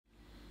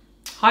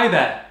Hi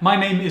there, my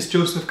name is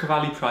Joseph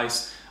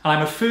Cavalli-Price and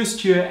I'm a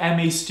first year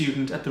MA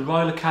student at the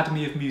Royal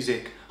Academy of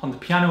Music on the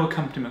piano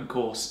accompaniment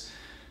course.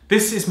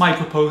 This is my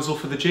proposal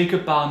for the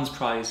Jacob Barnes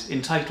Prize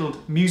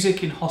entitled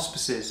Music in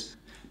Hospices.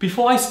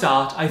 Before I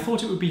start, I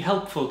thought it would be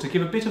helpful to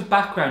give a bit of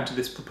background to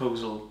this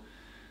proposal.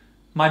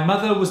 My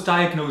mother was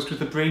diagnosed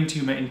with a brain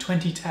tumour in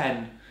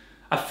 2010.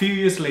 A few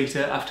years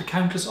later, after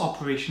countless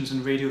operations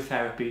and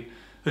radiotherapy,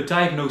 her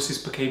diagnosis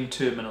became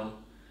terminal.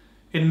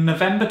 In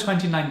November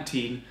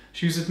 2019,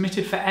 she was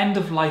admitted for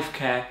end-of-life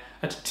care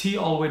at T.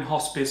 Olwyn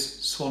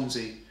Hospice,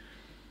 Swansea.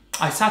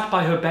 I sat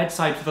by her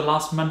bedside for the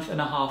last month and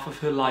a half of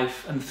her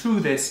life, and through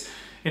this,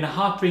 in a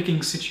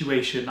heartbreaking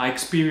situation, I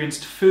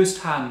experienced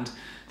firsthand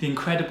the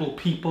incredible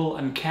people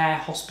and care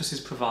hospices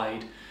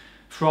provide.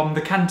 From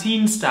the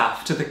canteen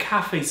staff to the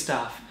cafe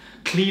staff,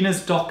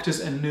 cleaners,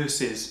 doctors and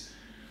nurses.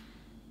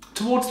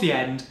 Towards the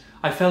end,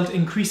 I felt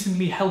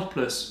increasingly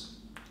helpless,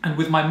 and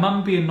with my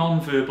mum being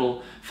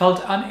non-verbal,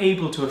 felt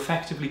unable to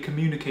effectively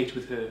communicate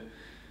with her.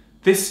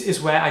 This is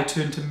where I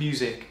turned to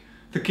music.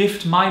 The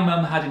gift my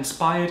mum had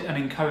inspired and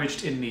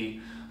encouraged in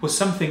me was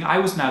something I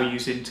was now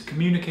using to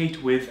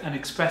communicate with and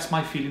express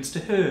my feelings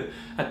to her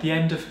at the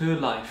end of her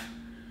life.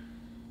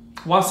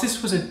 Whilst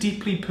this was a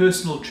deeply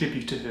personal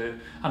tribute to her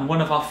and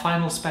one of our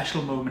final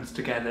special moments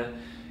together,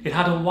 it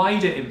had a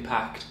wider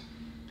impact.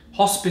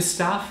 Hospice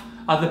staff,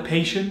 other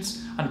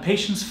patients and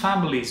patients'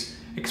 families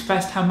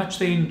expressed how much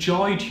they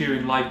enjoyed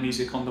hearing live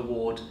music on the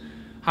ward,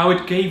 how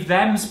it gave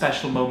them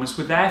special moments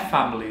with their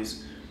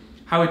families,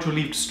 how it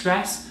relieved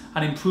stress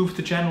and improved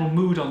the general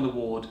mood on the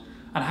ward,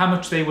 and how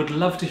much they would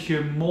love to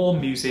hear more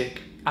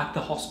music at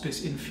the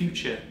hospice in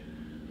future.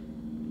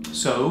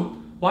 So,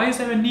 why is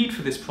there a need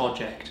for this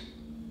project?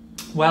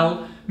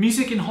 Well,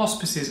 music in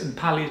hospices and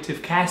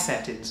palliative care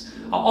settings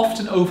are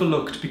often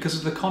overlooked because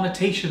of the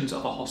connotations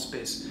of a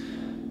hospice.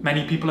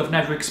 Many people have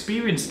never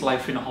experienced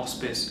life in a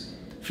hospice,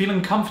 feel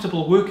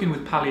uncomfortable working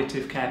with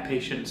palliative care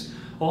patients,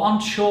 or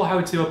aren't sure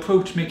how to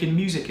approach making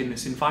music in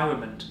this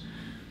environment.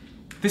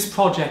 This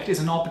project is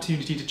an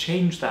opportunity to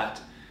change that,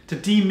 to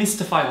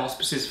demystify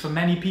hospices for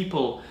many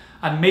people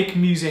and make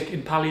music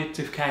in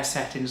palliative care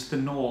settings the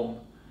norm.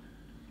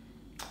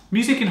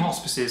 Music in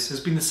hospices has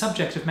been the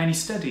subject of many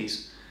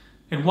studies.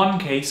 In one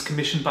case,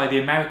 commissioned by the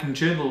American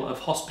Journal of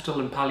Hospital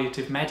and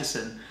Palliative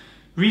Medicine,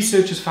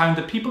 researchers found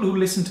that people who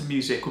listened to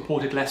music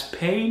reported less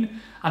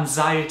pain,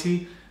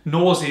 anxiety,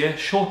 nausea,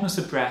 shortness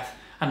of breath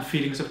and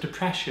feelings of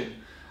depression,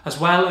 as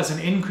well as an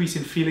increase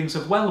in feelings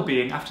of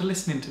well-being after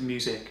listening to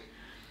music.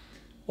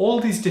 All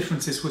these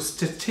differences were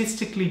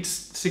statistically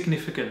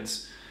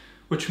significant,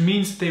 which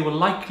means that they were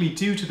likely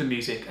due to the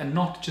music and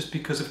not just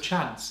because of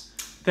chance.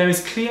 There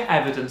is clear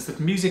evidence that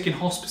music in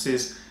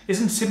hospices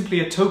isn't simply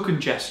a token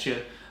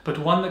gesture, but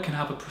one that can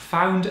have a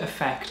profound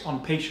effect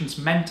on patients'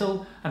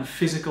 mental and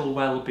physical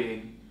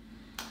well-being.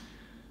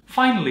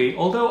 Finally,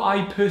 although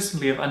I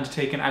personally have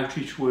undertaken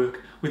outreach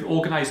work with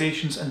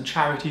organisations and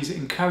charities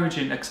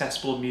encouraging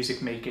accessible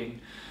music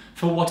making,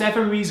 for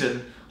whatever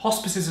reason,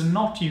 hospices are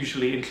not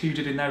usually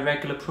included in their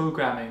regular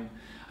programming,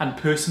 and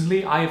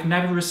personally I have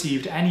never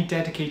received any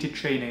dedicated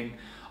training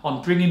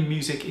on bringing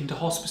music into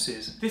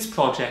hospices. This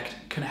project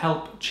can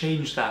help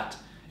change that.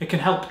 It can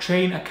help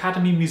train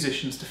academy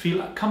musicians to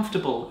feel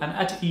comfortable and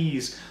at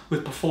ease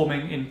with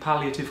performing in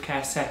palliative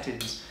care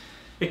settings.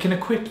 It can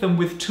equip them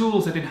with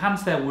tools that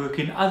enhance their work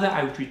in other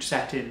outreach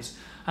settings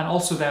and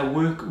also their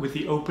work with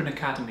the Open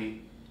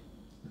Academy.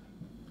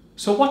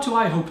 So what do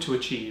I hope to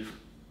achieve?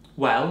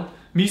 Well,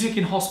 Music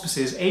in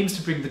Hospices aims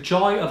to bring the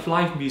joy of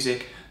live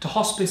music to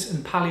hospice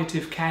and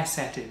palliative care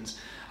settings,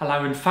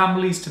 allowing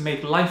families to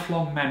make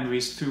lifelong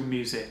memories through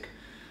music.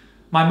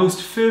 My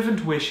most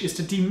fervent wish is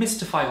to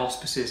demystify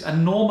hospices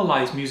and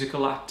normalise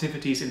musical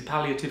activities in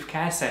palliative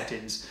care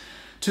settings,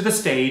 to the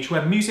stage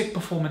where music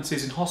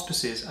performances in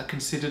hospices are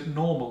considered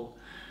normal.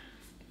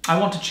 I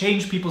want to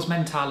change people's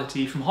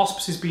mentality from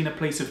hospices being a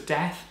place of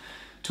death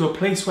to a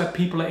place where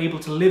people are able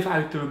to live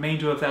out the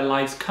remainder of their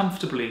lives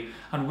comfortably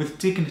and with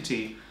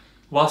dignity,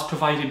 whilst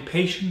providing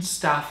patients,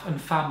 staff and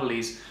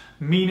families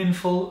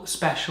meaningful,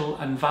 special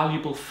and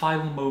valuable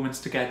final moments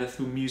together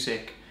through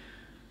music.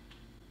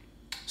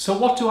 So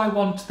what do I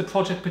want the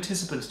project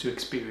participants to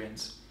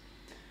experience?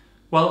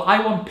 Well,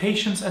 I want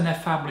patients and their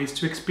families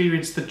to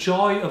experience the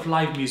joy of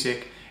live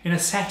music in a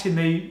setting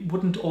they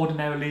wouldn't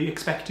ordinarily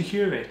expect to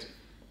hear it.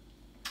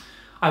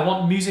 I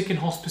want music in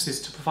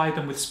hospices to provide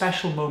them with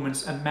special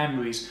moments and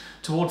memories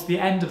towards the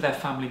end of their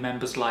family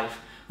member's life,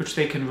 which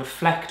they can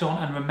reflect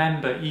on and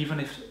remember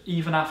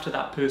even after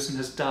that person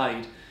has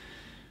died.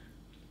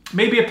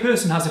 Maybe a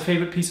person has a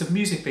favourite piece of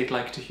music they'd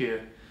like to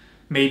hear.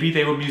 Maybe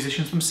they were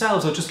musicians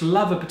themselves or just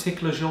love a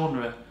particular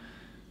genre.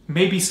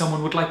 Maybe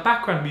someone would like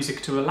background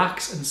music to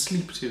relax and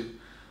sleep to.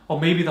 Or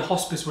maybe the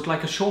hospice would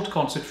like a short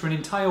concert for an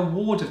entire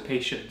ward of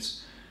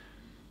patients.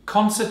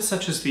 Concerts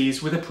such as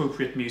these with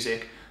appropriate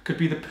music could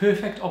be the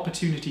perfect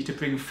opportunity to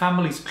bring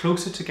families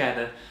closer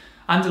together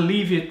and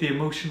alleviate the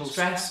emotional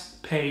stress,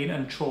 pain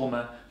and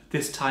trauma that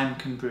this time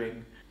can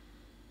bring.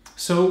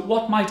 So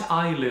what might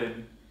I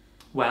learn?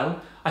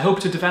 Well, I hope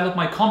to develop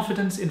my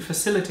confidence in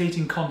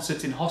facilitating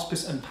concerts in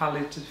hospice and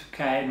palliative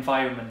care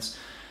environments,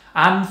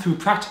 and through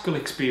practical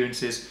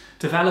experiences,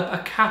 develop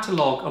a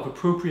catalogue of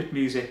appropriate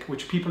music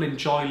which people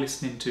enjoy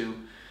listening to.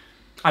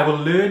 I will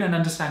learn and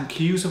understand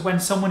cues of when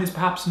someone is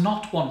perhaps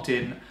not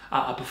wanting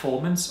a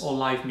performance or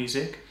live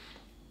music,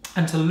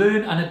 and to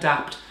learn and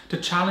adapt to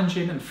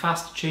challenging and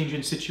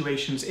fast-changing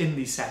situations in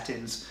these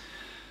settings.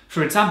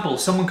 For example,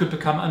 someone could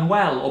become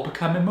unwell or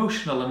become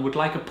emotional and would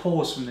like a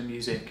pause from the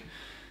music.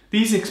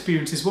 These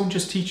experiences won't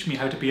just teach me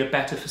how to be a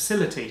better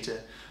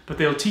facilitator, but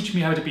they'll teach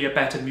me how to be a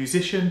better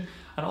musician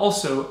and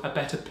also a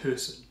better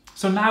person.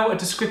 So now a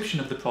description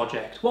of the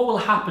project. What will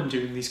happen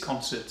during these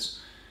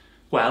concerts?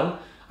 Well,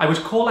 I would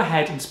call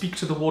ahead and speak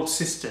to the ward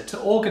sister to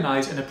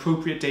organise an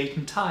appropriate date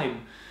and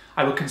time.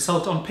 I will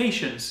consult on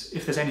patients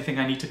if there's anything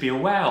I need to be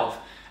aware of,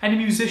 any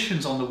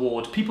musicians on the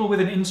ward, people with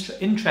an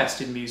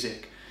interest in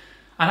music,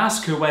 and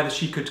ask her whether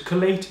she could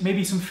collate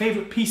maybe some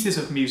favourite pieces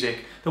of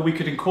music that we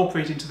could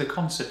incorporate into the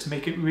concert to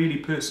make it really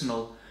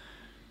personal.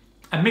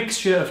 A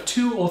mixture of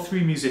 2 or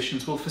 3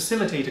 musicians will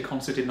facilitate a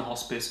concert in the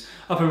hospice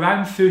of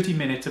around 30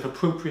 minutes of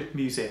appropriate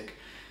music.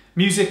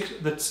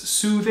 Music that's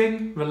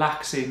soothing,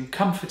 relaxing,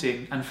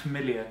 comforting and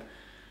familiar.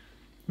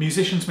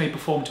 Musicians may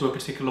perform to a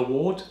particular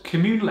ward,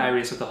 communal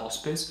areas of the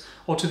hospice,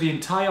 or to the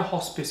entire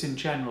hospice in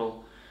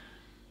general.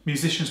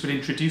 Musicians would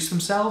introduce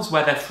themselves,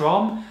 where they're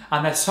from,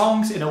 and their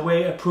songs in a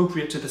way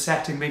appropriate to the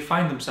setting they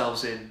find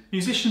themselves in.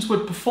 Musicians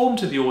would perform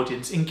to the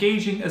audience,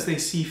 engaging as they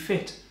see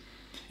fit.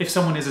 If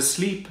someone is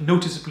asleep,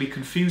 noticeably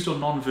confused or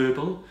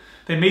non-verbal,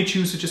 they may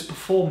choose to just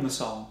perform the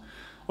song.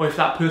 Or if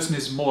that person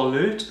is more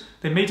alert,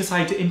 they may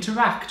decide to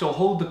interact or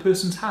hold the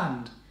person's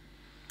hand.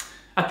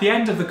 At the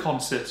end of the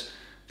concert,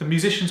 the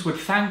musicians would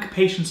thank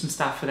patients and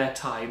staff for their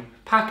time,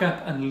 pack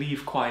up and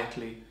leave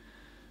quietly.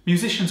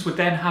 Musicians would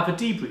then have a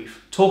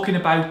debrief, talking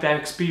about their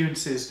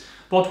experiences,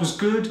 what was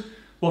good,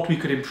 what we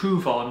could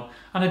improve on,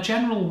 and a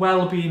general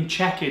well-being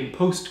check-in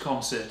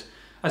post-concert,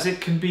 as it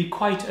can be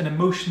quite an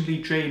emotionally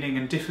draining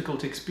and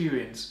difficult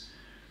experience.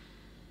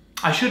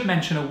 I should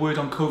mention a word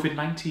on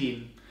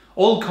COVID-19.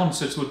 All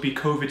concerts would be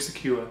COVID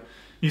secure.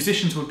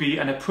 Musicians would be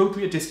an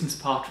appropriate distance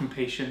apart from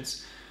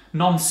patients.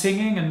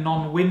 Non-singing and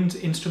non-wind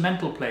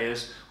instrumental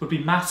players would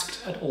be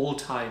masked at all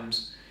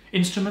times.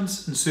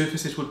 Instruments and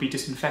surfaces would be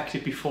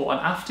disinfected before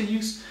and after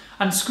use,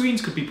 and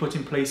screens could be put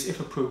in place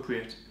if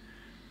appropriate.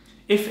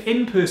 If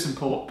in-person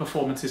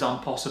performances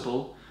aren't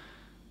possible,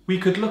 we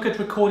could look at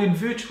recording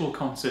virtual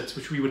concerts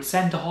which we would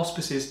send to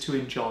hospices to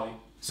enjoy.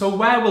 So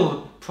where will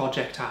the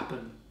project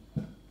happen?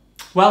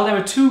 Well, there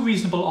are 2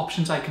 reasonable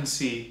options I can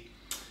see.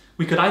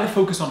 We could either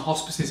focus on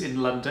hospices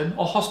in London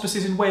or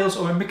hospices in Wales,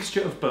 or a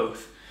mixture of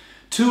both.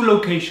 2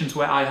 locations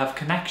where I have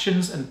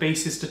connections and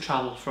bases to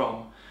travel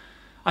from.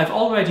 I've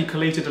already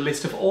collated a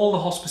list of all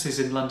the hospices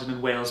in London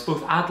and Wales,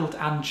 both adult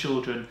and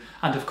children,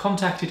 and have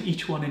contacted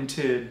each one in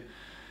turn.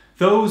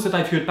 Those that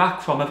I've heard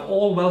back from have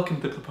all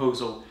welcomed the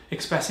proposal,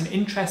 expressing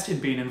interest in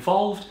being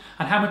involved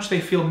and how much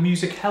they feel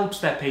music helps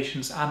their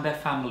patients and their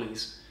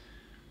families.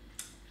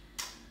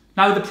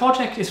 Now, the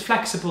project is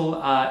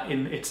flexible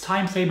in its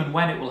time frame and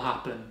when it will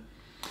happen.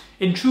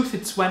 In truth,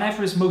 it's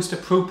whenever is most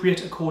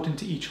appropriate according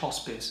to each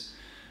hospice.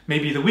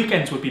 Maybe the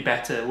weekends would be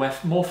better, where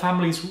more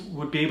families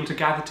would be able to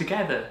gather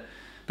together.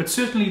 But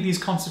certainly these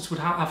concerts would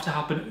have to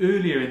happen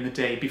earlier in the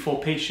day,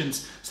 before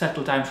patients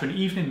settle down for an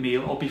evening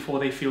meal or before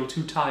they feel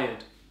too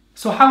tired.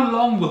 So how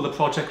long will the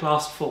project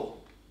last for?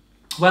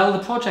 Well,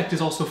 the project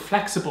is also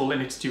flexible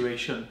in its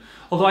duration,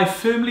 although I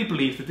firmly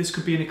believe that this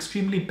could be an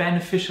extremely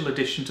beneficial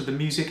addition to the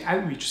music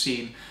outreach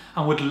scene,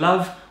 and would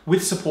love,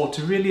 with support,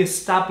 to really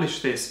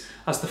establish this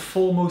as the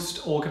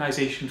foremost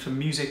organisation for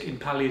music in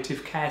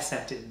palliative care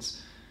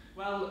settings.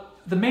 Well,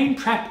 the main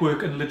prep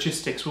work and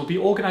logistics will be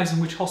organising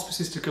which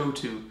hospices to go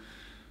to.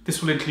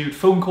 This will include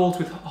phone calls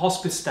with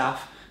hospice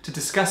staff to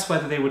discuss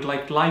whether they would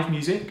like live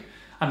music,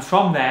 and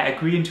from there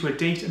agreeing to a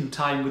date and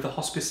time with the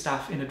hospice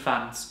staff in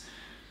advance.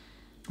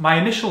 My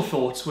initial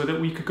thoughts were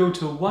that we could go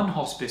to 1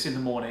 hospice in the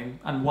morning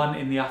and 1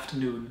 in the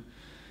afternoon.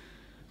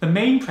 The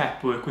main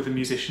prep work with the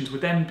musicians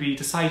would then be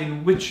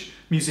deciding which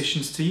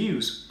musicians to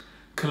use,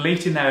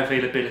 collating their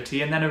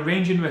availability, and then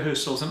arranging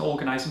rehearsals and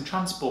organising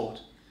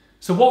transport.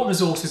 So what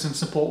resources and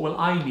support will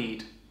I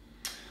need?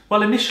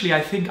 Well, initially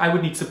I think I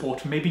would need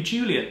support from maybe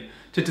Julian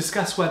to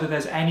discuss whether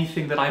there's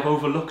anything that I've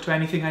overlooked or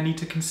anything I need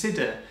to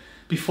consider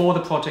before the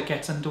project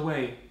gets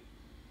underway.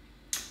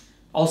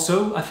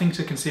 Also, a thing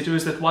to consider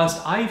is that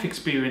whilst I've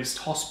experienced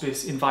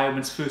hospice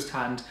environments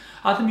firsthand,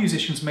 other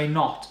musicians may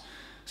not.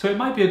 So it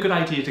might be a good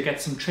idea to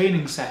get some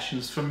training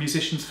sessions from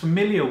musicians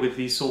familiar with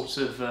these sorts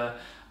of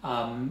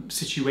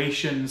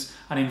situations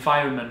and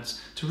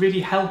environments to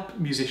really help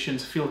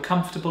musicians feel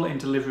comfortable in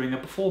delivering a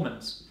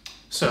performance.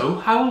 So,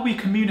 how will we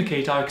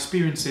communicate our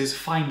experiences,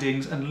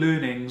 findings and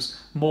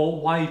learnings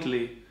more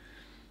widely?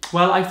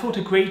 Well, I've thought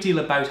a great deal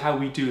about how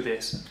we do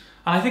this,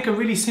 and I think a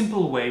really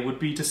simple way would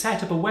be to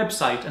set up a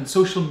website and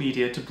social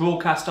media to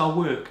broadcast our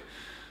work.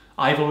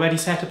 I've already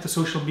set up the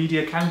social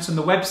media accounts and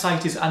the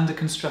website is under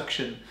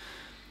construction.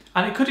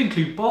 And it could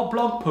include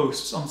blog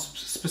posts on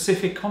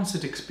specific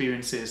concert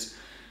experiences,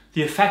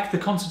 the effect the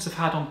concerts have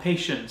had on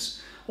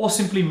patients, or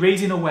simply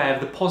raising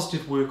awareness of the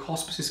positive work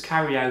hospices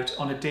carry out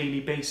on a daily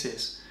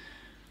basis.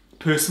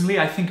 Personally,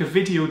 I think a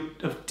video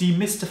of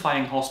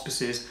demystifying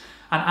hospices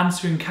and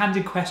answering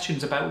candid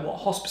questions about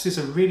what hospices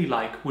are really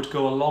like would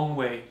go a long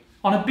way.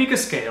 On a bigger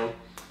scale,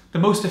 the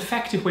most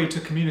effective way to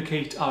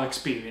communicate our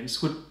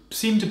experience would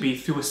seem to be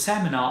through a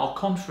seminar or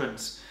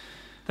conference.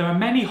 There are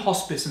many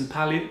hospice and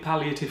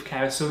palliative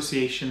care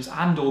associations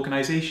and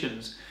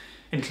organisations,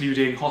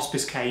 including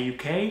Hospice Care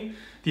UK,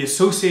 the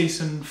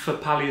Association for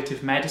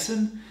Palliative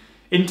Medicine,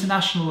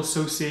 International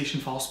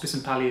Association for Hospice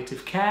and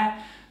Palliative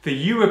Care, the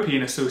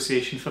European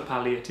Association for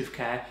Palliative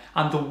Care,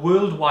 and the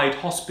Worldwide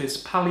Hospice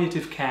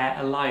Palliative Care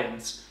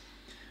Alliance.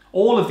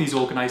 All of these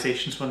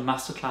organisations run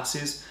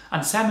masterclasses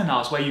and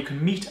seminars where you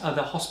can meet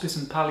other hospice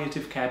and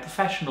palliative care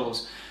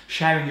professionals,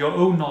 sharing your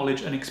own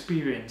knowledge and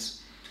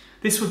experience.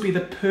 This would be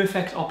the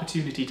perfect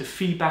opportunity to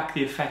feedback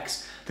the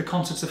effects the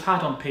concerts have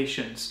had on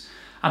patients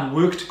and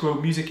work to grow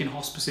music in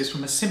hospices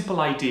from a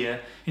simple idea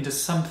into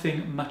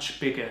something much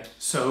bigger.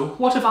 So,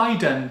 what have I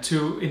done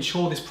to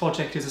ensure this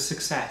project is a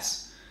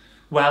success?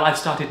 Well, I've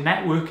started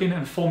networking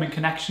and forming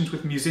connections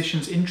with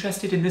musicians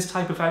interested in this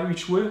type of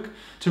outreach work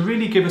to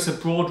really give us a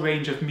broad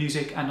range of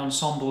music and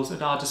ensembles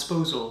at our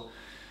disposal.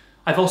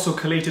 I've also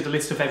collated a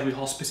list of every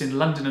hospice in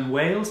London and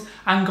Wales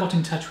and got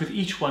in touch with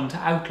each one to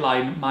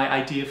outline my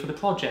idea for the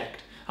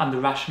project and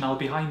the rationale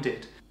behind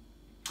it.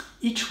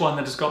 Each one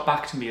that has got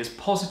back to me has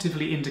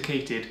positively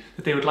indicated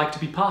that they would like to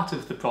be part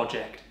of the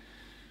project.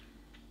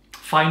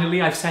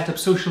 Finally, I've set up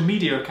social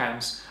media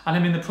accounts and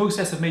I'm in the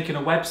process of making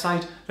a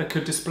website that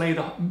could display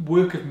the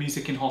work of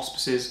music in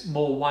hospices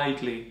more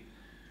widely.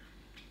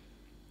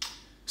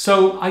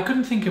 So I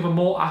couldn't think of a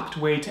more apt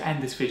way to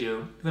end this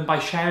video than by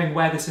sharing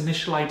where this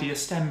initial idea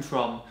stemmed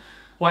from,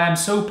 why I'm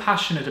so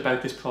passionate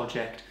about this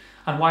project,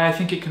 and why I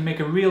think it can make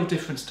a real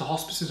difference to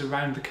hospices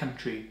around the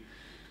country.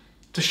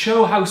 To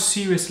show how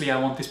seriously I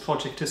want this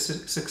project to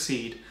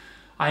succeed,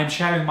 I am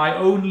sharing my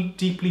own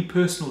deeply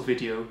personal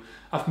video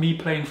of me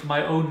playing for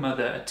my own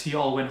mother at T.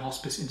 Olwen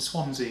Hospice in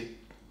Swansea.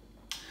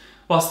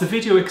 Whilst the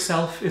video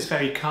itself is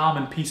very calm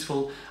and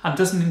peaceful and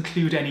doesn't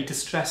include any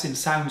distressing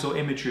sounds or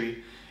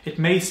imagery, it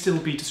may still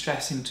be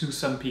distressing to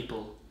some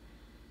people.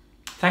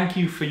 Thank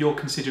you for your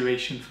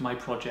consideration for my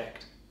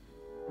project.